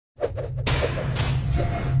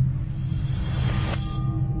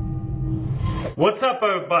What's up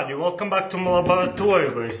everybody, welcome back to my laboratory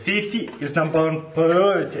where safety is number one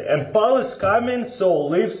priority and fall is coming, so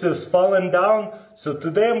leaves is falling down. So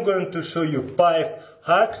today I'm going to show you 5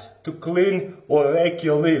 hacks to clean or rake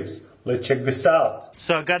your leaves. Let's check this out.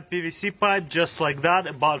 So I got PVC pipe just like that,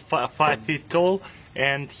 about 5 feet tall,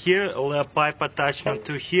 and here a little pipe attachment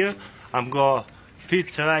to here. I'm gonna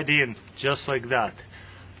fit right in just like that.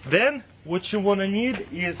 Then what you wanna need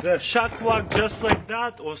is a shock vac just like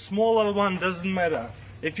that, or smaller one, doesn't matter.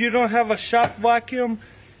 If you don't have a shock vacuum,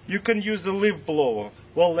 you can use a leaf blower.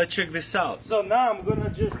 Well, let's check this out. So now I'm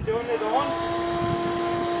gonna just turn it on,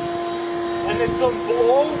 and it's on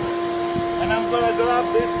blow, and I'm gonna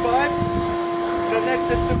grab this pipe,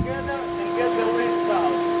 connect it together, and get the leaves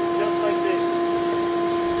out, just like this.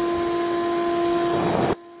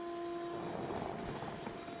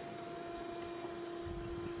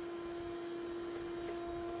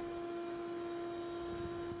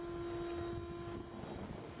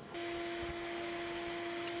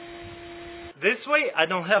 This way I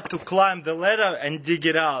don't have to climb the ladder and dig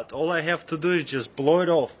it out. All I have to do is just blow it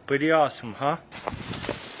off. Pretty awesome, huh?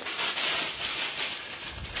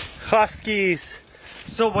 Huskies!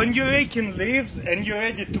 So when you're raking leaves and you're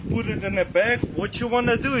ready to put it in a bag, what you want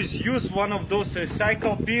to do is use one of those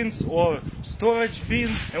recycle bins or storage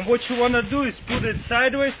bins. And what you want to do is put it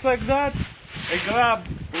sideways like that, and grab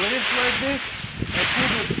leaves like this and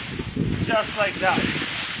put it just like that.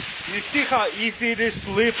 You see how easy it is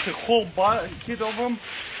to lift a whole bucket of them?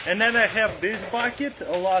 And then I have this bucket,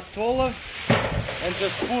 a lot taller, and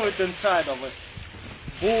just pour it inside of it.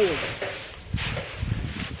 Boom!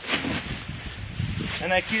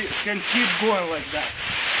 And I can keep going like that.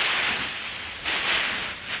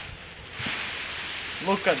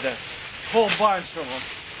 Look at this, whole bunch of them.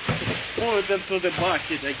 Pour it into the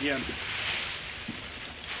bucket again.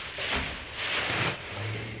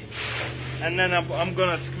 And then I'm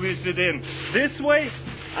gonna squeeze it in. This way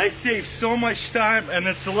I save so much time, and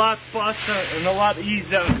it's a lot faster and a lot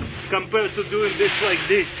easier compared to doing this like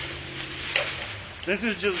this. This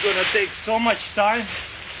is just gonna take so much time.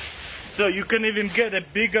 So you can even get a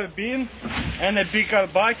bigger bin and a bigger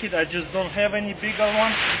bucket. I just don't have any bigger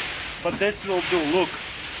one, but this will do. Look,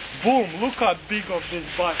 boom, look how big of this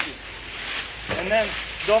bucket. And then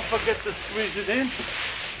don't forget to squeeze it in.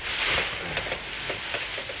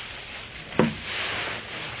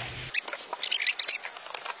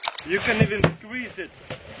 You can even squeeze it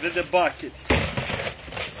with the bucket.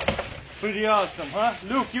 Pretty awesome, huh?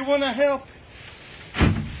 Luke, you wanna help?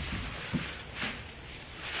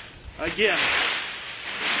 Again,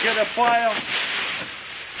 get a pile.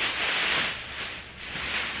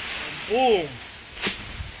 Boom.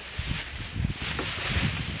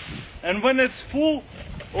 And when it's full,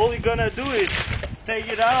 all you're gonna do is take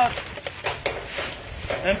it out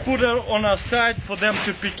and put it on a side for them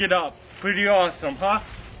to pick it up. Pretty awesome, huh?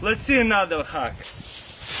 Let's see another hack.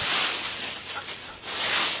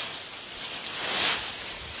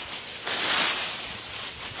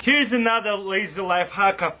 Here's another lazy life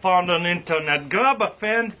hack I found on the internet. Grab a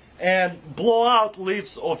fan and blow out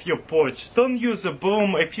leaves off your porch. Don't use a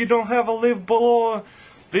broom. If you don't have a leaf blower,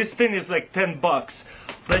 this thing is like 10 bucks.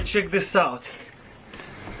 Let's check this out.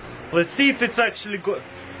 Let's see if it's actually good.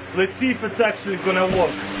 Let's see if it's actually gonna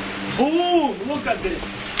work. Boom! Look at this.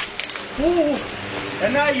 Ooh.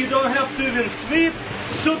 And now you don't have to even sweep.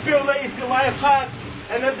 Super lazy life hack,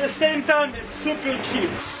 and at the same time it's super cheap.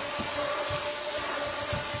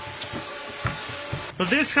 For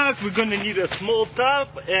this hack we're gonna need a small tub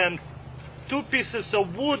and 2 pieces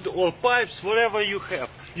of wood or pipes, whatever you have.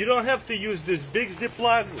 You don't have to use these big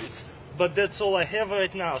Ziplocs, but that's all I have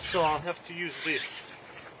right now, so I'll have to use this.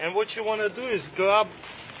 And what you wanna do is grab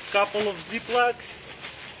a couple of Ziplocs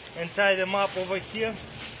and tie them up over here.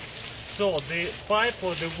 So the pipe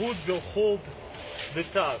or the wood will hold the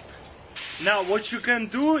tub. Now what you can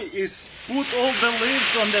do is put all the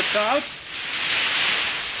leaves on the tub.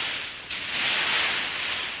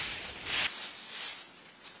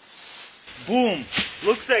 Boom!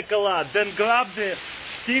 Looks like a lot. Then grab the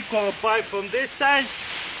stick or a pipe from this side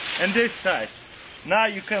and this side. Now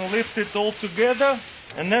you can lift it all together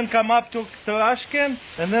and then come up to a trash can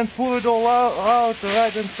and then pull it all out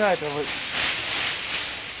right inside of it.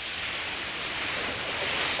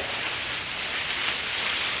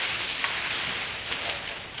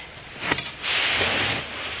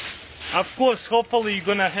 Of course, hopefully you're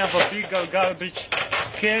gonna have a bigger garbage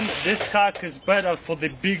can. This hack is better for the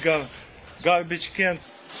bigger garbage cans.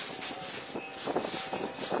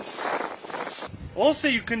 Also,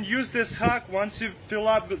 you can use this hack once you fill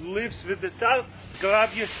up the leaves with the tub.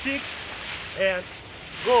 Grab your stick and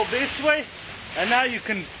go this way, and now you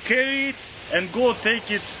can carry it and go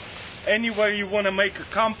take it anywhere you want to make a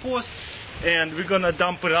compost, and we're gonna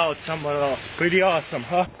dump it out somewhere else. Pretty awesome,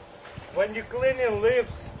 huh? When you're cleaning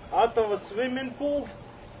leaves out of a swimming pool,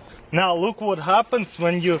 now look what happens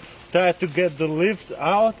when you try to get the leaves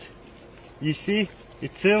out. You see,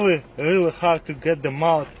 it's really hard to get them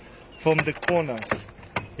out from the corners.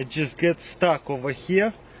 It just gets stuck over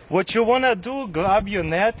here. What you wanna do, grab your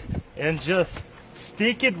net and just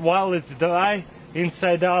stick it while it's dry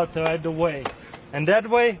inside out right away. And that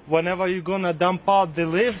way, whenever you're gonna dump out the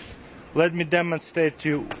leaves, let me demonstrate to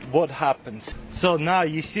you what happens. So now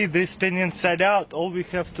you see this thing inside out. All we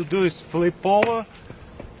have to do is flip over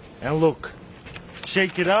and look,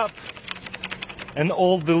 shake it up, and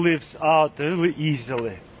all the leaves out really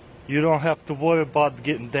easily. You don't have to worry about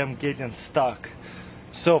them getting stuck.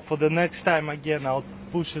 So for the next time, again, I'll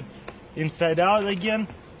push it inside out again.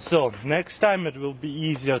 So next time it will be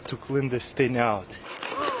easier to clean this thing out.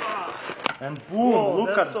 And boom, whoa,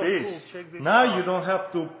 look at so this. Cool. This now out. You don't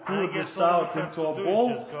have to pour this out into a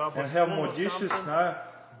bowl and have more dishes. Now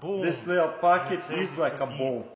boom. This little pocket is like a bowl.